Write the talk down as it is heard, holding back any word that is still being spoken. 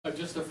I'm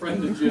just a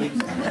friend of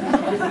Jim's.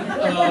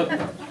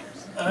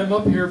 I'm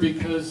up here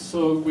because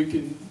so we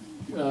can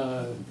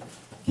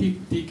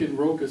keep Deacon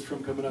Rokas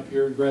from coming up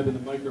here and grabbing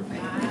the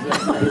microphone.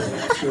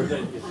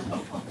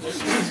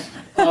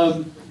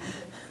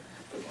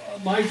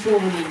 My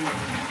children and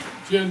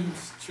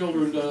Jim's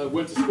children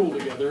went to school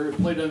together and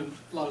played on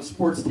a lot of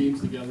sports teams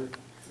together.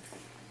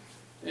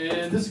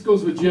 And this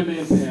goes with Jim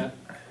and Pat.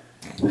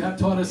 Pat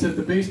taught us at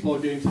the baseball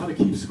games how to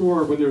keep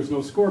score when there was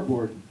no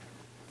scoreboard.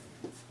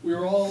 We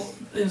were all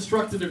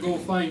instructed to go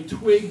find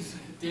twigs,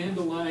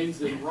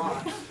 dandelions, and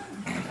rocks.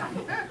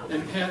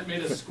 And Pat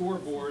made a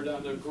scoreboard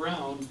on the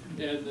ground,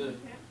 and the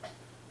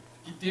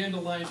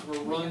dandelions were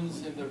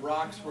runs, and the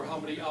rocks were how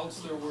many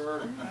outs there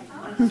were.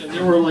 And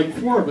there were like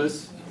 4 of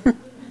us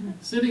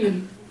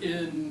sitting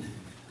in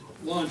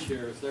lawn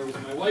chairs. There was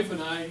my wife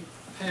and I,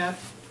 Pat,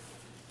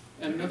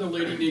 and another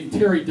lady named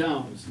Terry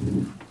Downs.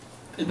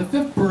 And the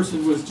 5th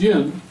person was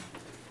Jim,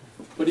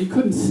 but he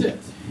couldn't sit.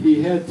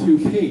 He had to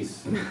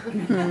pace.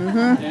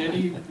 And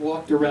he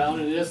walked around,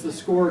 and as the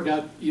score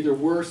got either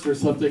worse or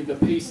something, the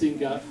pacing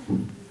got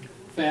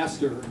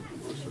faster.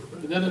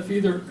 And then if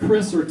either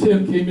Chris or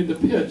Tim came in to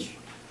pitch,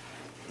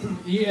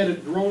 he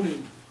added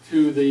groaning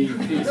to the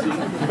pacing.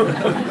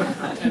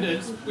 And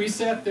as we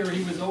sat there,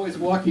 he was always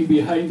walking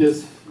behind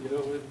us, you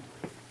know,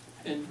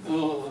 and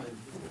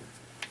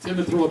Tim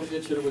would throw a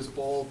pitch and it was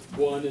ball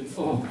 1, and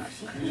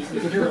you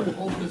could hear him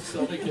holding his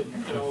stomach and,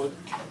 you know,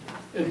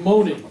 and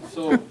moaning.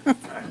 So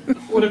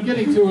what I'm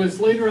getting to is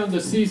later on the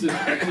season,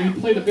 we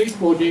played a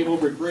baseball game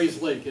over at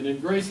Grays Lake, and in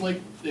Grays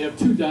Lake they have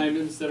 2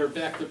 diamonds that are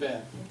back to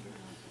back.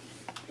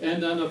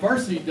 And on the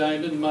varsity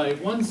diamond, my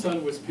one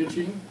son was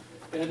pitching,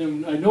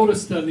 and I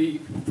noticed on the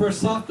first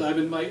soft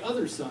diamond, my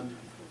other son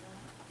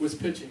was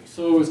pitching.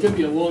 So it was going to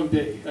be a long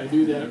day. I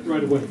knew that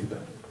right away.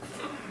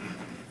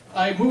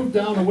 I moved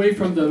down away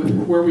from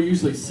where we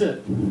usually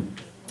sit,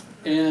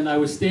 and I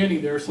was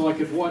standing there so I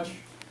could watch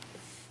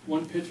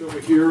one pitch over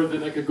here, and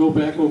then I could go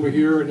back over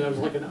here, and I was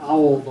like an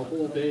owl the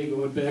whole day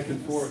going back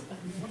and forth.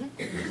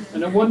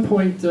 And at one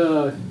point,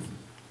 I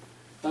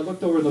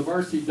looked over the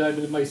varsity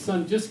diamond, and my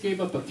son just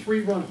gave up a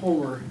 3-run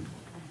homer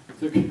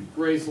to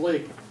Grays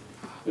Lake.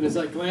 And as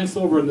I glanced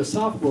over in the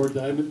sophomore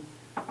diamond,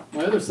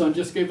 my other son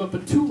just gave up a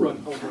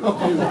 2-run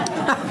homer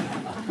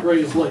to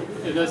Grays Lake.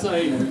 And as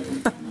I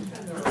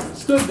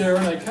stood there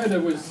and I kind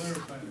of was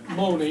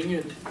moaning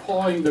and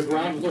pawing the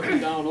ground, looking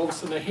down, all of a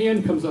sudden a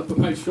hand comes up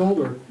on my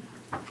shoulder.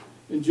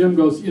 And Jim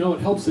goes, you know, it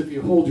helps if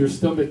you hold your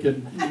stomach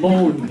and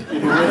moan.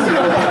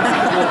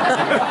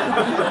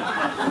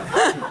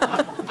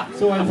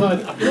 So I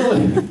thought, you know,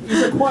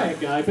 he's a quiet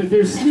guy, but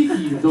they're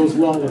sneaky, those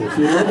Lalors,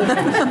 you know, they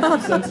have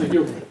a sense of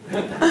humor.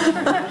 But,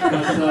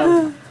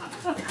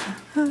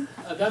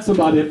 that's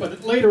about it.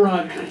 But later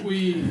on,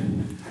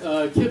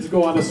 kids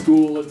go out of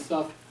school and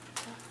stuff.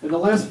 In the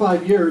last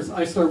 5 years,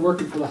 I started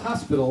working for the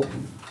hospital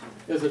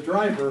as a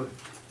driver,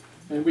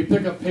 and we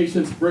pick up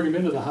patients, bring them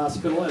into the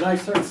hospital, and I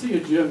started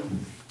seeing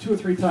Jim 2 or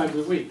 3 times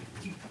a week.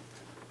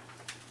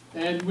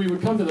 And we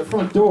would come to the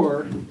front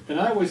door, and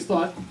I always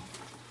thought,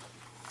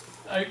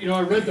 I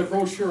read the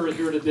brochure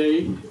here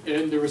today,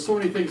 and there were so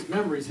many things,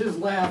 memories. His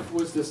laugh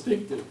was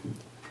distinctive.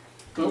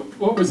 But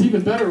what was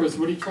even better was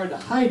when he tried to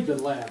hide the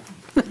laugh.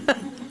 You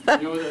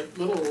know, that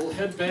little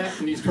head back,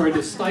 and he's trying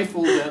to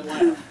stifle that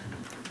laugh.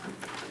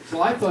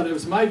 So I thought it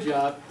was my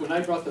job, when I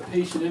brought the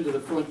patient into the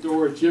front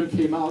door and Jim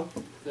came out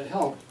to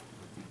help,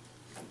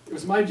 it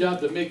was my job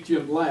to make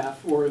Jim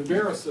laugh or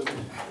embarrass him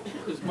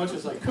as much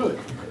as I could.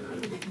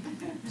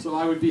 So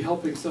I would be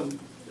helping some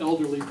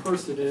elderly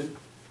person in,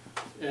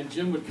 and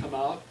Jim would come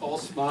out, all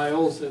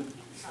smiles, and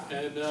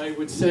I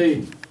would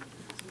say,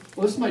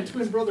 well, this is my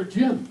twin brother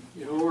Jim,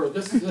 you know, or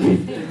this is,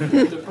 and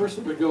the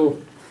person would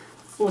go,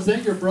 well, is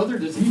that your brother?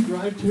 Does he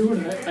drive too?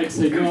 And I'd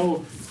say,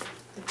 no.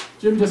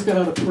 Jim just got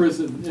out of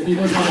prison, and he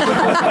doesn't want to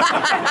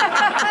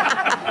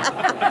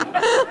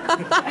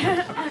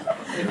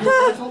and you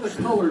watch all the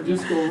color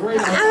just go right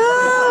out.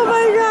 Oh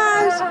my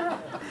gosh!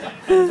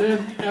 And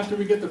then after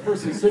we get the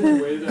person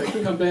situated, I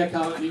come back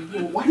out and he'd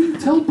go, why do you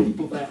tell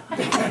people that?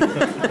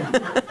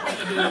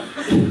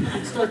 And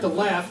he'd start to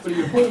laugh, but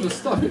he'd hold his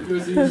stomach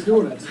because he was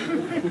doing it.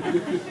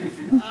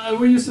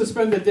 We used to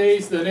spend the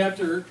days then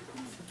after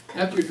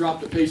you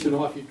drop the patient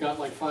off, you've got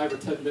like 5 or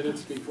 10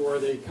 minutes before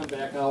they come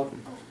back out.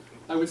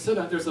 I would sit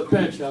on, there's a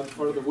bench out in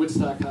front of the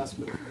Woodstock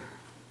Hospital.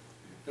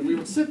 And we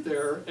would sit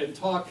there and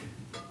talk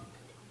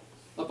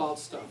about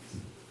stuff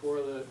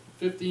for the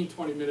 15,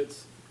 20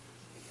 minutes.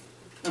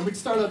 And we'd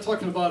start out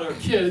talking about our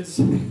kids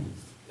and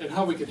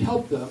how we could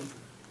help them.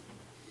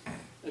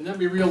 And then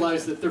we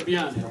realized that they're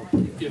beyond help,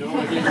 you know.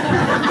 I mean,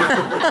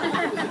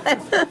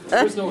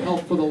 there's no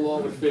help for the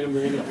Lalor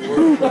family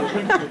anymore.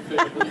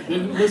 They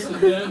didn't listen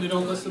then, they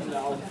don't listen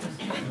now.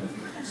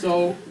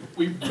 So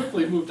we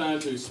quickly moved on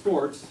to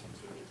sports.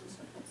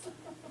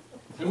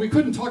 And we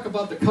couldn't talk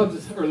about the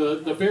Cubs, or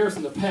the Bears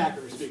and the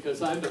Packers,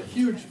 because I'm a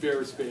huge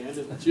Bears fan,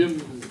 and Jim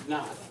is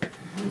not.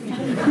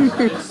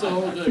 And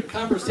so the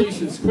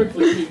conversations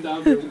quickly came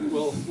down to,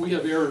 well, we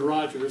have Aaron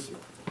Rodgers,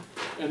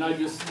 And I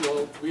just,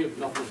 well, we have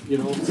nothing, you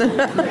know. So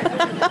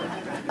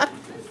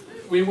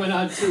we went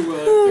on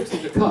to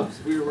fixing the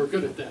Cubs. We were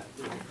good at that.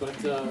 You know,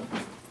 but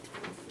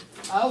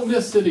I'll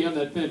miss sitting on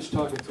that bench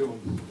talking to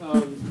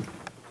him.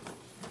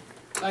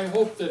 I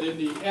hope that in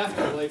the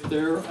afterlife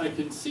there, I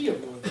can see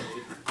him one day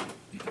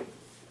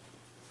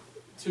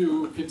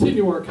to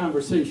continue our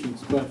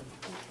conversations, but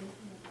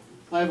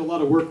I have a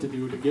lot of work to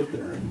do to get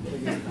there.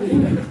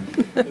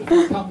 If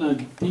I'm counting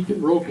on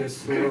Deacon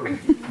Rokas or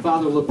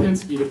Father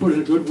Lipinski to put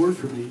in a good word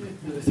for me,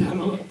 I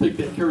don't think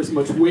that carries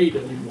much weight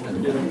anymore,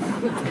 you know,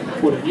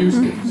 what it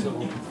used to.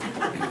 So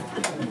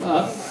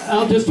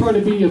I'll just try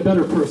to be a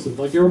better person,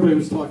 like everybody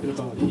was talking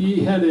about.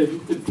 He had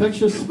an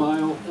infectious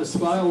smile, a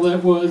smile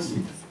that was,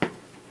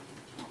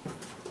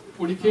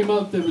 when he came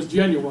out, that was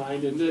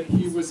genuine, and that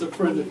he was a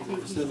friend of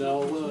yours, and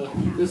I'll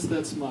miss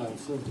that smile.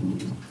 So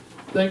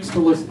thanks for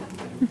listening.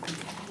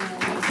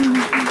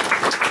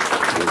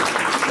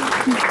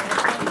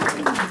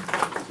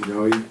 You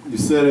know, you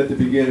said at the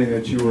beginning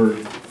that you were,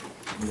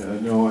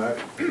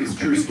 it's a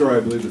true story, I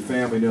believe the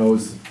family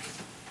knows.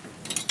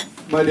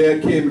 My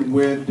dad came and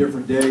went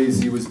different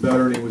days. He was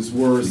better and he was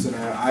worse, and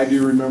I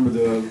do remember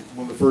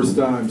one of the first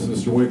times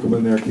Mr.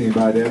 Winkleman there came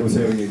by. Dad was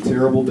having a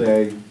terrible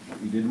day.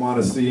 He didn't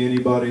want to see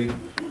anybody,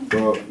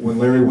 but when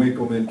Larry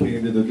Winkleman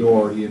came to the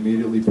door, he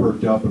immediately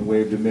perked up and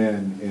waved him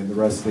in, and the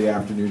rest of the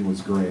afternoon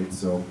was great.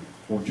 So,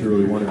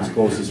 truly one of his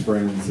closest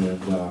friends,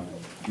 and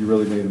you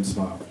really made him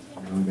smile.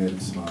 You really made him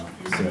smile.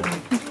 So,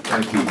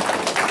 thank you.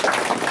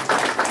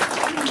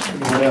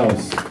 Anyone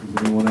else? Is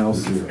anyone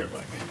else here?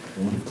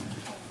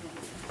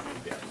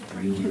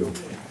 Here we go.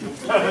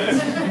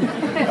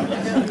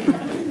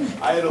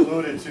 I had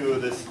alluded to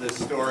this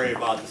story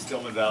about the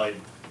Stillman Valley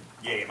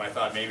game. I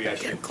thought maybe I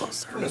should, for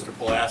Mr.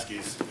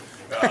 Pulaski's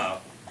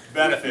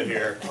benefit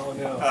here,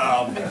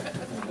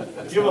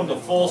 give him the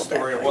full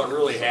story of what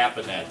really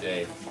happened that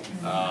day.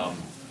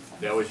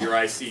 That was your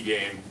IC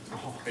game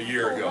a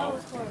year ago.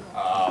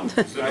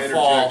 Can I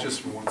interject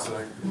just for 1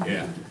 second?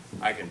 Yeah,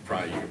 you can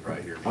probably hear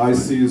me.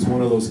 IC is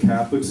one of those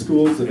Catholic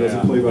schools that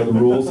doesn't play by the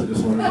rules. I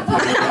just wanted to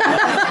play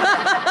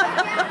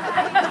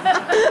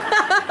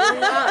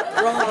Not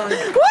wrong.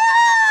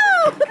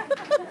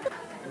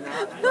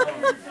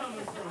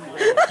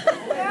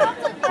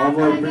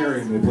 Unlike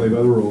Marion, they play by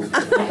the rules.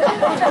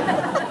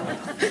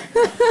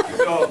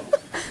 So,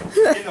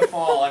 in the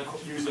fall, I'm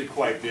usually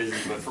quite busy,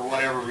 but for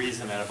whatever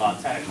reason, at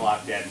about 10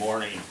 o'clock that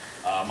morning,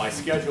 my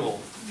schedule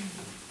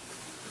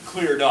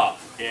cleared up,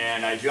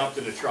 and I jumped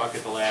in the truck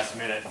at the last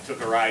minute and took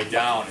a ride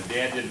down, and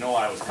Dad didn't know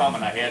I was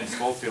coming. I hadn't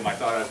spoke to him. I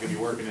thought I was going to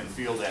be working in the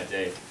field that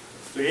day.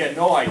 So he had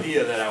no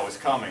idea that I was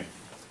coming.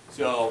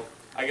 So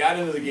I got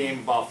into the game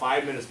about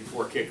 5 minutes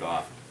before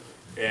kickoff,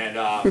 and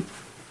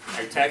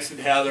I texted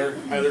Heather.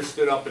 Heather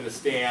stood up in the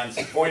stands,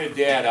 pointed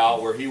Dad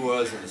out where he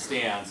was in the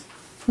stands.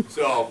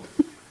 So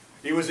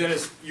he was in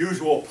his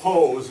usual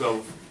pose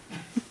of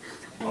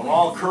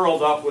all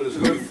curled up with his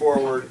hood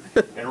forward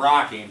and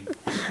rocking,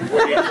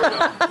 waiting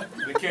for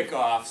the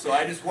kickoff. So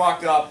I just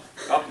walked up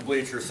the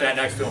bleacher, sat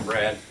next to him,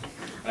 Brad,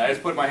 and I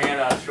just put my hand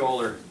on his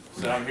shoulder,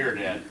 said, "I'm here,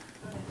 Dad."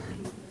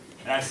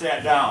 And I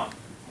sat down.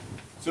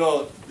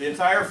 So the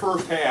entire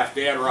first half,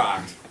 Dad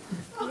rocked.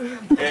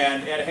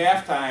 And at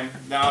halftime,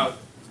 now,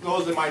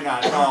 those that might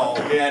not know,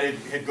 Dad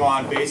had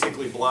gone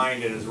basically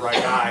blind in his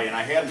right eye, and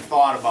I hadn't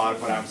thought about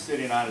it, but I'm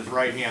sitting on his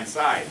right-hand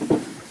side.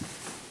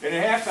 And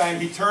at halftime,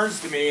 he turns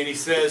to me and he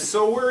says,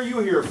 "So where are you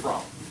here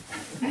from?"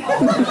 And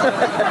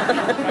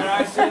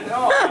I said,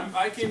 "Oh,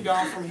 I came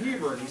down from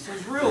Hebron." He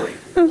says, "Really?"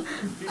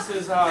 He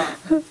says, "I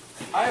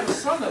have a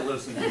son that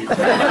lives in Hebron."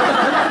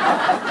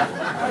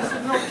 I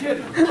said, "No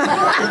kidding."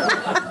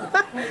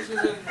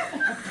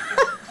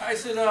 I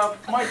said,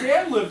 "My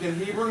dad lived in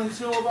Hebron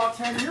until about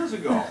 10 years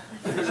ago."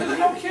 He said,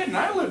 "No kidding,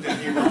 I lived in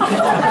Hebron."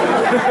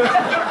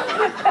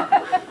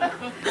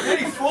 And then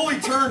he fully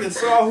turned and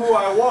saw who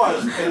I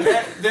was, and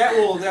that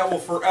will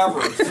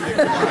forever stick with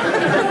me.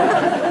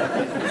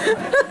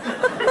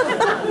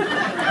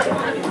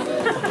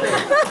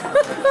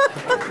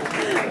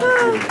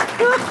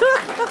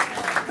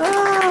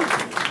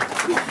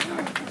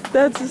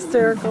 That's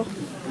hysterical.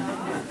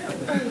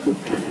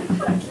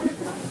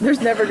 There's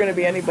never going to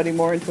be anybody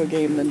more into a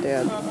game than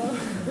Dad.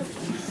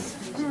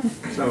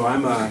 So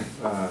I'm a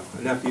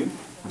nephew,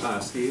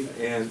 Steve,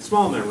 and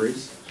small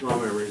memories. One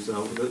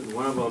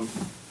of them,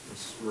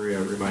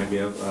 Maria reminded me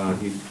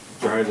of, he'd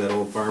drive that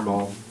old farm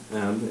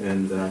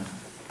and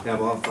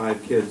have all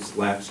 5 kids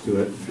latched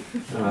to it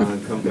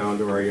and come down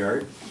to our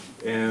yard.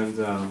 And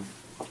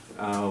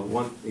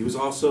he was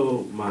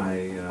also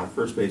my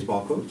first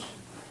baseball coach,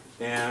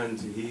 and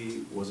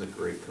he was a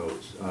great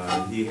coach.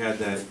 He had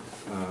that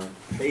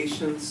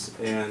patience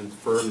and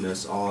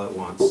firmness all at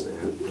once,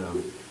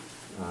 and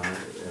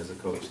as a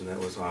coach, and that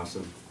was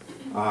awesome.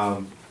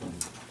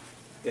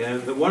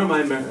 And one of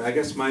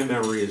my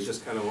memory is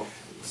just kind of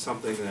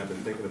something that I've been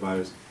thinking about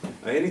is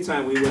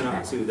anytime we went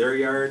up to their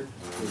yard,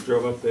 we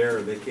drove up there,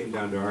 or they came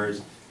down to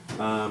ours,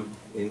 and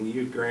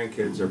you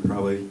grandkids are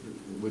probably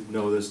would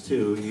know this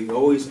too. He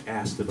always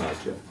asked about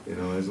you. You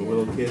know, as a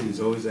little kid, he's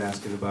always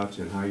asking about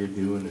you and how you're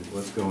doing and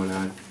what's going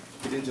on.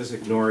 He didn't just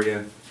ignore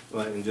you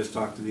and just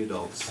talk to the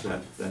adults.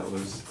 That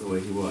was the way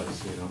he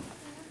was. You know.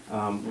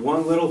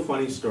 One little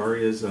funny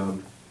story is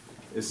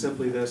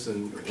simply this,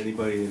 and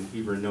anybody in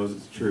Hebron knows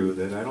it's true,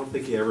 that I don't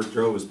think he ever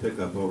drove his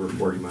pickup over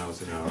 40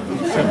 miles an hour.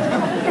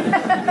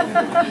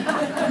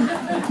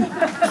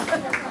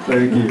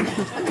 Thank you.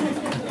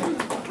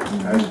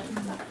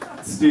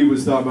 Steve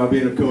was talking about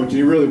being a coach, and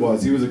he really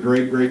was. He was a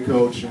great, great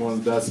coach, and one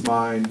of the best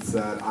minds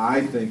that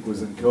I think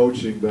was in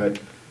coaching. But,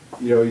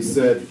 you know, he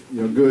said,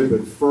 you know, good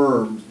but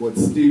firm. What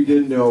Steve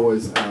didn't know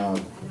was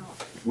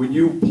when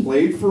you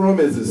played for him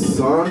as his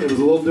son, it was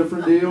a little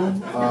different deal.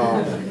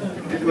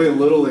 Particularly in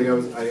Little League, I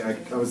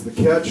was the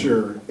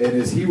catcher, and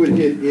as he would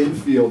hit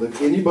infield,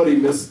 if anybody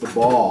missed the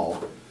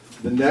ball,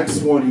 the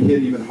next one he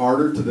hit even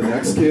harder to the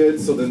next kid,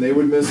 so then they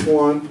would miss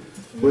one.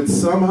 But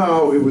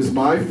somehow it was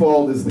my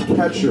fault as the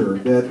catcher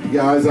that the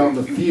guys out in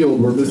the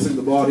field were missing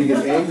the ball. He'd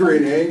get angrier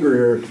and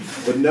angrier,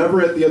 but never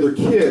at the other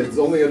kids,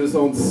 only at his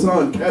own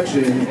son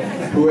catching,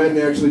 who hadn't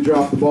actually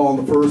dropped the ball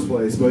in the first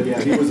place. But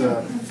yeah, he was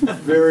a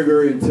very,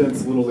 very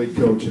intense Little League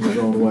coach in his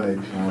own way,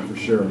 for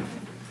sure.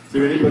 Is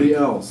there anybody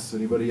else?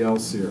 Anybody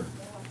else here?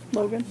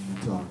 Logan.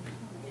 Talk.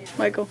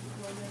 Michael.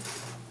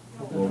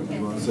 Logan,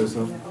 you want to say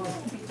something?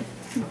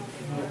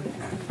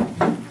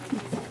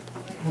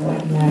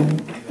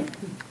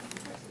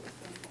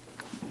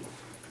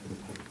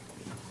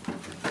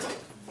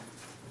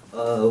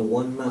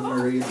 One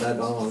memory that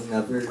I'll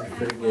never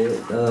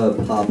forget,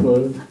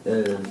 Papa,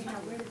 is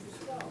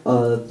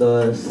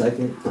the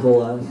second to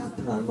last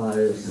time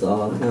I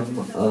saw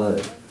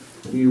him,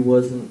 he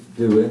wasn't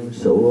doing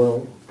so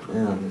well,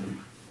 and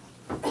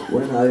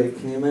when I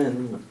came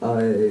in,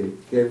 I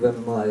gave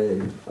him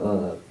my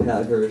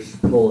Packers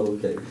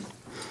pillowcase.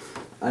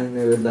 I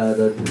knew that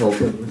it'd help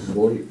him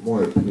sleep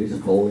more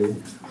peacefully,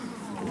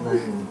 and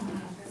then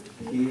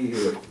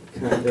he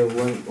kind of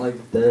went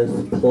like this,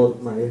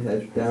 pulled my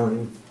head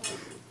down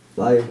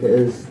by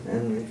his,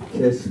 and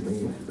kissed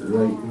me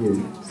right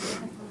here.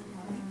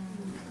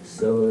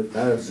 So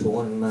that's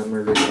one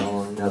memory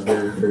I'll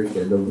never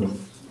forget of him.